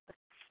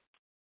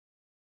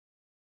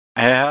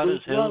 How does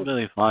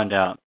Hillbilly find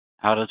out?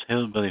 How does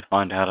Hillbilly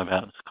find out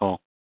about this call?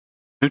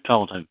 Who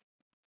told him?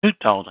 Who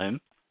told him?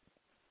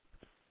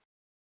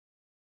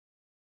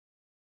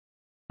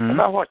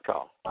 About what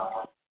call?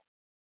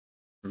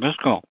 This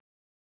call.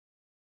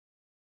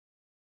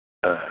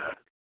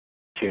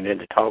 Tune in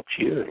to Talk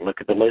to You and look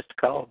at the list of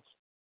calls.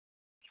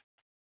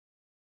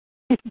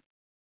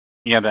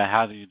 Yeah, but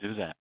how do you do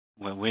that?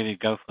 Where do you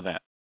go for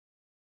that?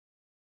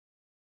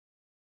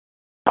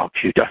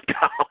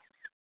 TalkToYou.com.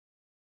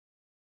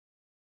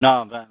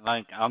 No, but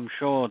like I'm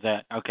sure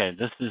that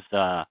this is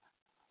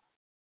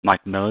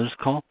Mike Miller's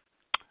call.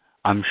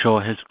 I'm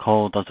sure his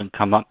call doesn't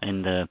come up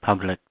in the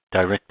public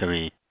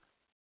directory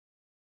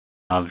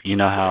of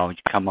how you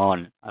come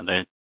on and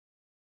they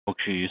book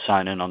you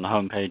sign in on the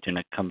homepage and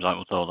it comes out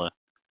with all the.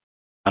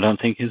 I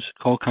don't think his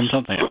call comes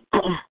up there.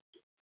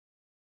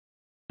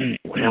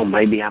 Well,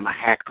 maybe I'm a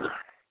hacker.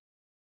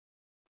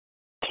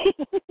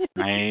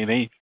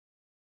 Maybe.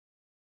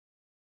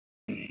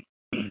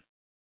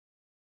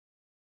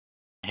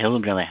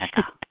 Hillbilly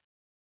hacker.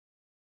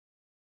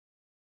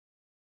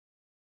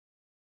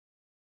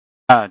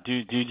 Do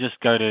you just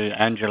go to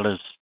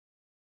Angela's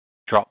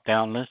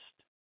drop-down list?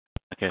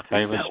 Okay,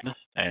 favorites list?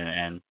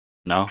 And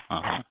no?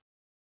 Uh-huh.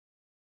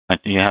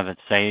 But do you have it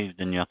saved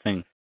in your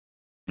thing?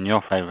 In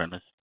your favorite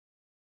list?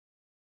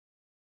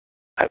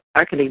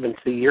 I can even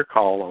see your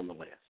call on the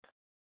list.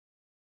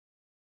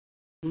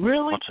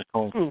 Really? What's it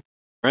called?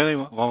 Really?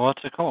 Well,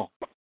 what's it called?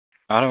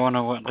 I don't want to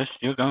know what list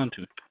you're going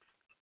to.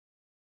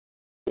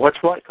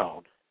 What's what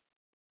called?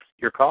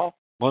 Your call?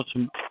 My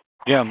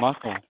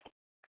call.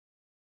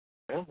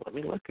 Well, let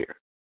me look here.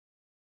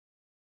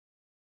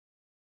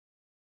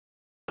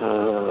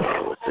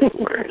 Let's see,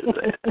 where is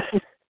that?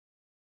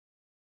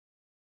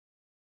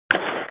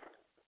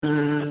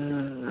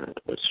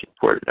 Let's see,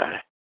 where did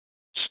I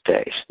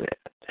stash that?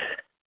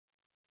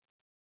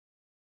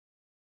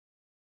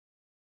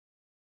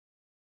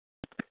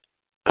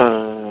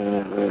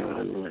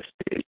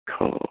 Unlisted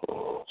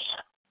calls.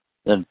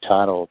 The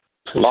title.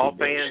 Law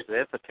Fans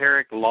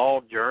Esoteric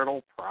Law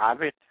Journal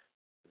Private.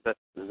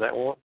 Is that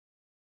one?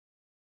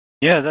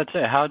 Yeah, that's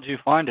it. How did you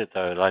find it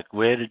though? Like,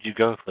 where did you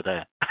go for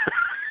that?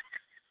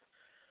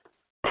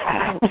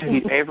 I'll tell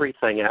you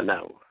everything I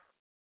know.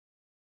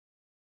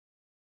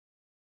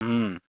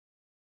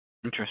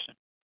 Interesting.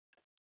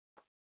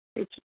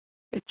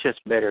 It's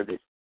just better that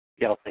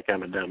y'all think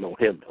I'm a dumb old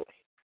hillbilly.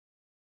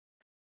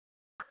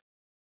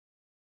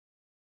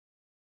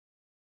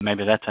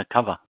 Maybe that's a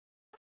cover.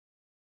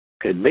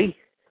 Could be.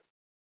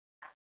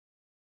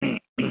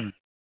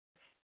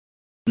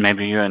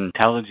 Maybe you're an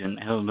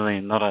intelligent hillbilly,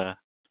 not a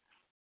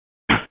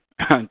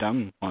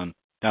dumb one.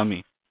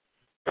 Dummy.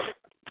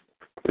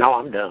 No,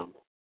 I'm dumb.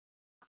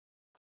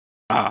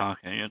 Oh,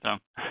 okay, you're dumb.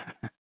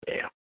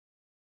 Yeah.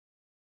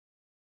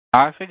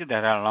 I figured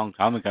that out a long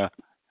time ago.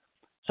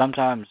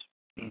 Sometimes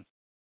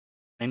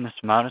being the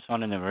smartest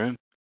one in the room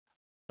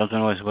doesn't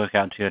always work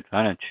out to your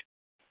advantage.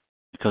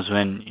 Because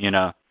when,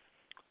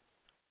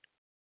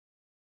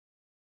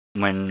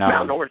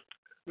 mountain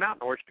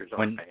oysters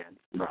aren't bad,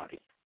 Roddy.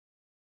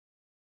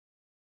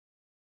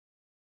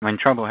 When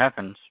trouble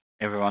happens,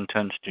 everyone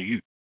turns to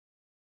you.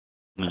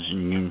 Because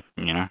you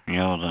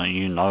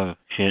know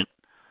shit.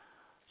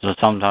 So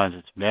sometimes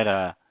it's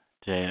better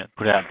to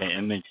put out the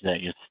image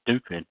that you're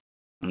stupid,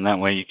 and that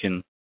way you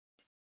can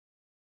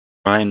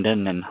blend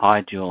in and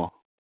hide your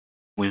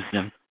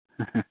wisdom.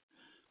 I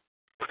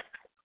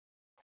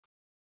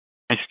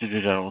used to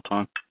do that all the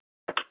time.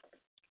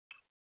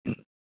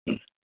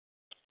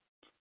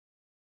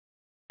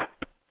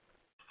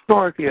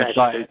 Or if you have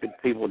stupid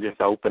people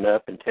just open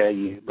up and tell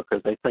you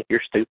because they think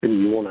you're stupid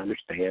and you won't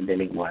understand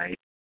anyway.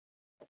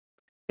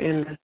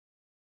 And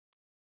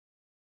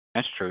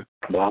that's true.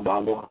 Blah, blah,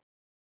 blah.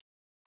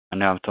 I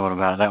never thought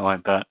about it that way,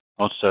 but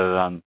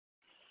also,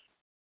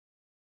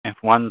 if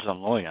one's a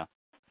lawyer,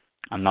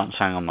 I'm not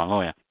saying I'm a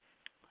lawyer,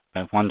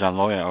 but if one's a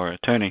lawyer or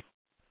attorney,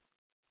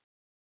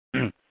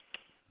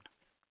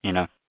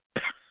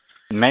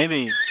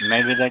 maybe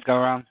they go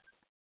around,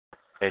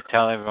 they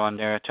tell everyone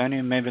they're attorney,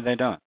 and maybe they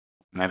don't.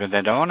 Maybe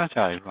they don't want to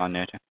tell everyone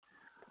they're attorney.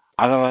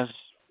 Otherwise,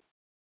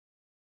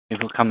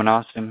 people come and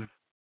ask them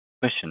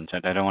questions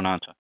that they don't want to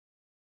answer.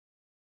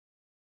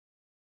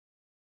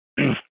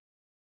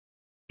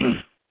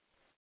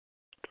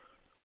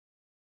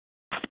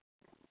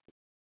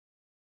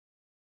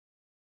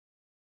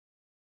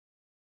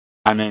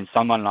 I mean,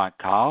 someone like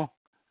Carl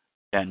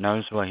that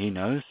knows what he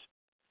knows,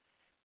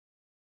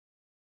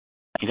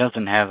 he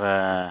doesn't have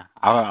I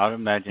would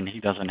imagine he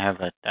doesn't have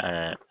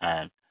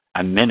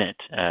a minute,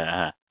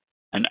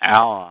 an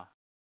hour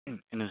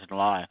in his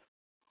life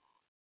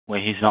where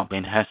he's not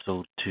been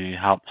hassled to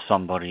help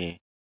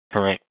somebody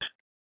correct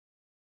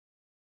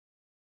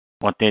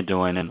what they're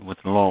doing and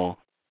with law.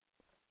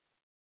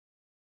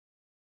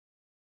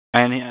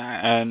 And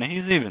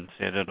he's even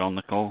said it on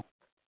the call.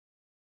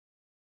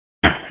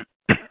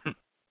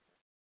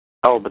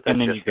 Oh, but that's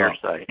just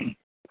hearsay.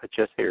 That's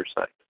just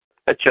hearsay.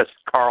 That's just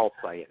Carl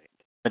saying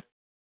it.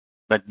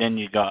 But then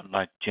you got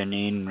like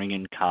Janine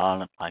ringing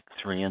Carl at like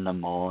 3 a.m.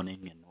 and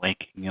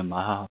waking him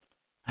up.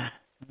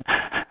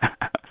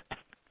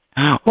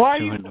 Why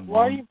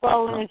are you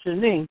following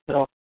Janine?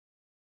 So.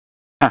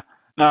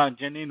 No,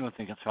 Janine would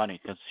think it's funny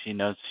because she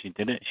knows she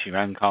did it. She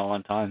rang Carl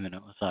one time and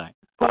it was like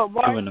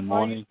 2 in the morning.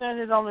 Why are you saying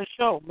it on the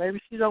show? Maybe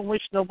she don't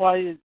wish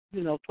nobody,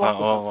 talk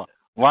about it.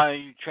 Why are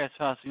you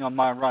trespassing on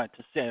my right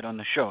to say it on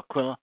the show,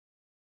 Aquila?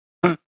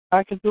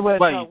 I can do it.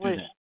 Why you do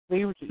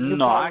that?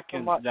 No, I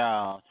can.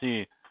 No,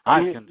 see, I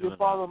can do it. You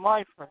follow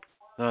my friend.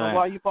 So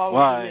why you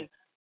follow me?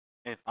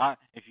 If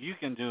you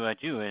can do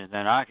what you wish,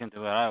 then I can do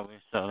what I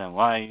wish. So then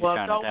why are you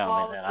trying to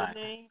tell me that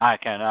I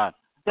cannot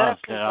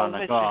post it on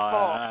the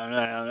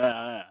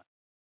call?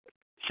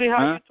 See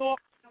how you talk?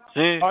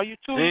 See? Are you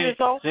 2 years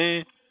old?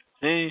 See?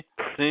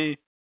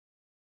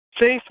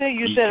 You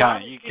said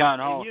you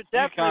can't hold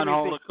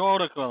a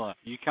call, Aquila.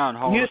 You can't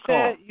hold a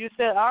call. You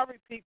said I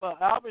repeat,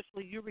 but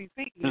obviously you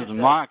repeat. This is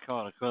my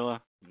call,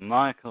 Aquila.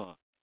 My call.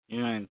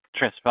 You ain't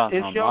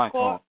trespassing on my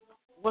call.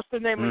 What's the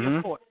name of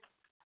your court?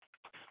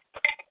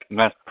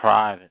 That's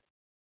private.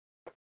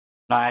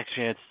 No,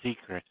 actually, it's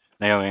secret.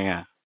 There we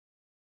go.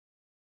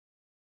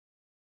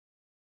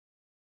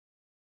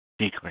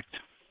 Secret.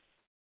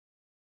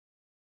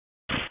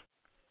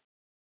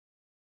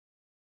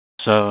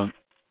 So,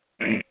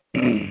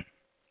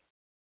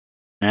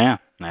 yeah,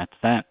 that's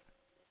that.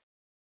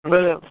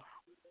 Whatever.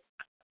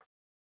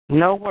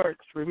 No words,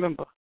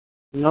 remember.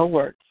 No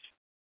words.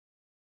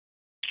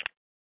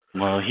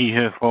 Well, he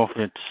who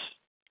forfeits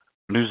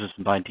loses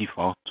by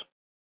default.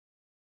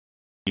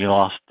 You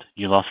lost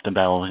the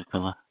battle,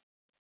 Aquila.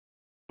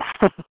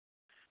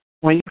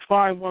 When you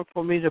find one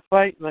for me to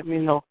fight, let me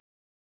know.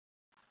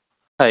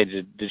 Hey,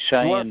 did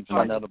Cheyenne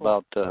find out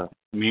about...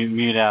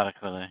 Mute out,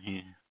 Aquila.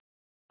 Yeah.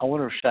 I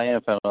wonder if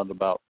Cheyenne found out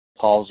about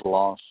Paul's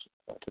loss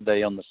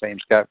today on the same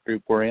Skype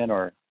group we're in,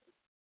 or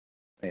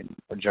did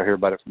y'all hear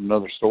about it from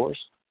another source?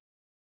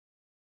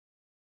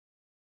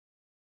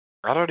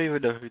 I don't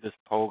even know who this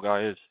Paul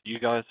guy is. You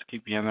guys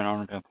keep yamming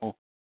on about Paul.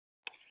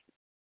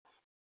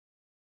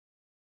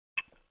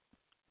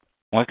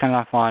 Where can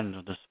I find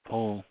this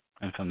Paul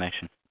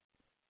information?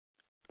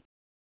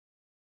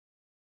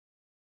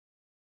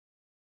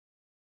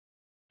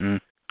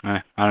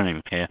 I don't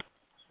even care.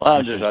 Well,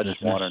 I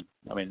just wanted.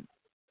 I mean,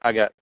 I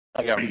got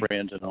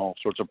friends in all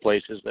sorts of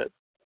places that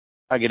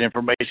I get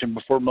information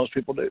before most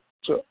people do.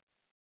 So,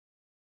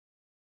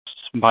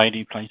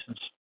 Spidey places.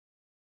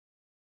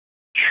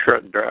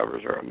 Truck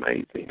drivers are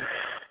amazing.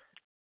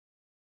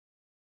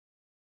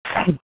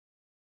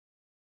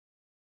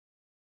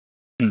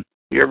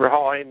 You ever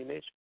haul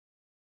ammunition?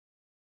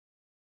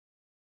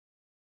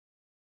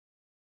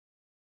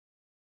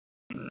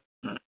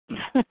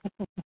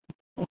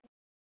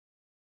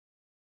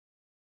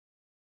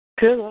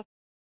 Could have.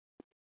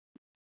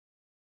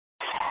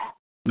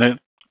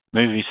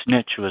 Movie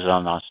Snitch was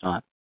on last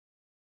night.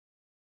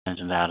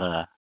 It's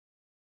about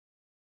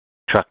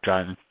truck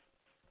driving.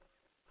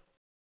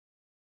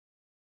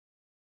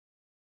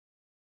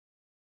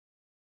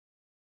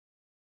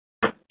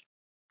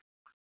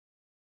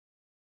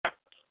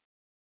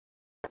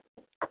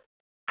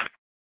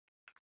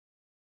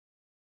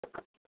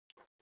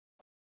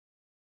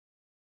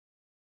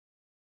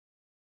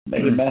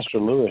 Maybe Master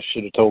Lewis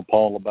should have told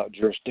Paul about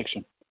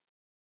jurisdiction.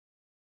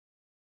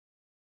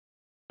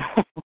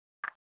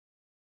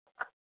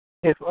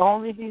 If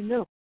only he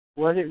knew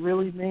what it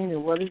really means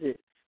and what it is.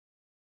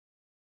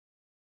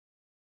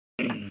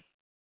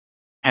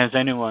 Has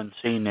anyone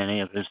seen any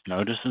of his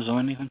notices or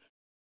anything?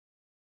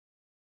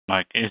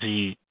 Like, is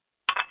he...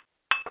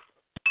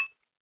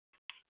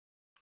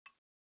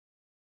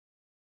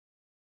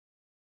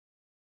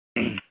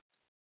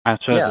 I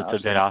suppose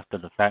it's a bit after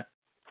the fact.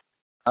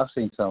 I've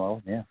seen some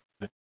of them,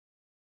 yeah.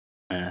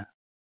 Yeah.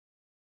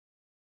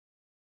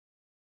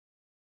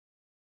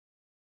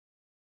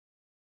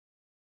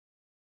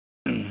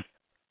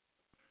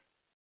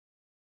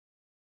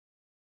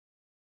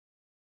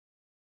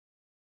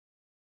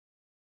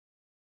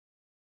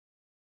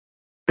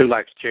 Who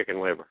likes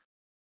chicken liver?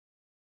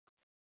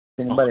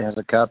 If anybody has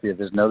a copy of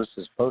his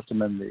notices, post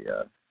them in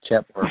the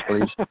chat bar,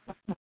 please.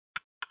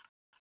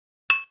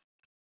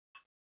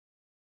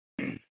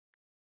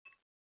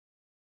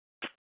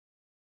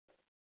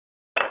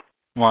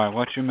 Why?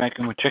 What you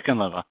making with chicken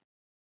liver?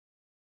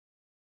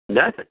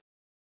 Nothing.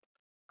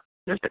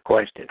 Just a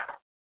question.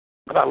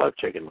 But I love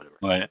chicken liver.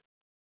 Wait.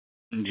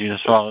 Did you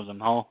just swallow them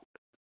whole?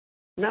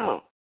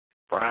 No.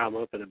 Fry them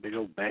up in a big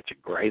old batch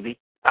of gravy.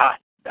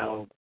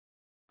 Dog.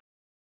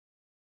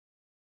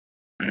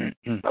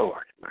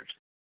 Lord have mercy.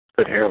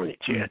 Put hair on your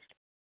chest.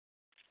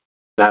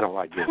 I don't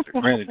like gizzards.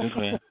 Really good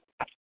for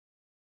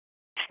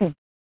you.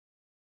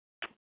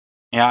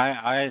 Yeah,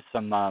 I had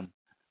some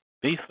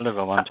beef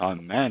liver one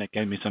time. Man, it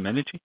gave me some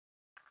energy.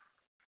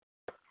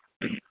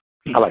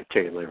 I like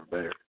chicken liver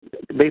better.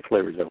 Beef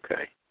liver's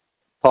okay.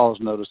 Paul's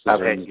notices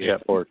are in the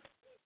chat board.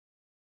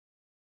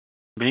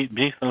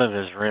 Beef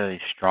liver is really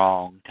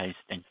strong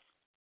tasting.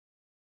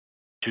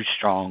 Too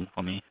strong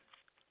for me.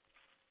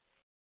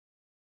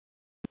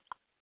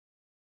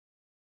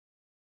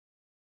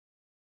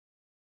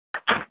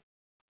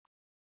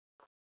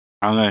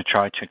 I'm going to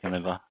try chicken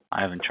liver.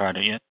 I haven't tried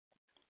it yet.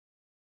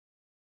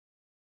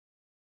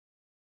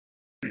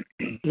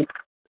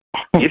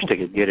 Used to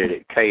get it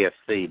at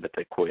KFC, but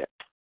they quit.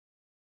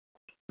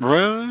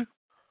 Really?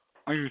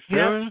 Are you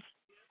serious?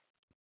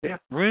 Yeah.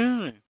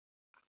 Really?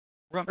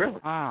 Really?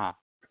 Ah.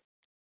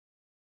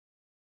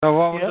 So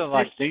what was it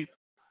like, Steve?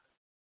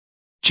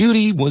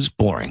 Judy was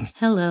boring.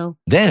 Hello.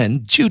 Then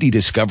Judy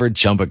discovered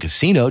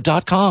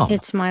ChumbaCasino.com.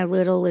 It's my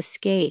little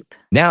escape.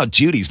 Now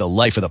Judy's the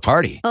life of the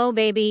party. Oh,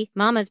 baby,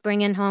 mama's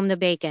bringing home the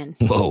bacon.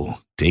 Whoa,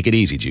 take it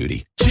easy,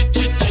 Judy.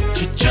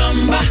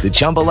 The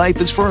Chumba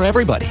life is for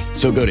everybody.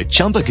 So go to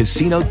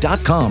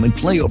ChumbaCasino.com and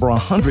play over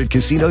 100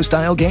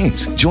 casino-style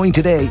games. Join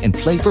today and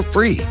play for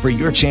free for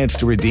your chance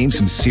to redeem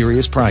some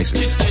serious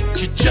prizes.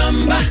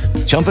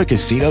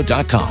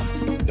 ChumbaCasino.com.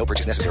 No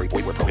purchase necessary.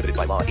 Void where prohibited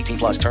by law.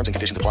 18+ terms and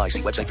conditions apply.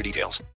 See website for details.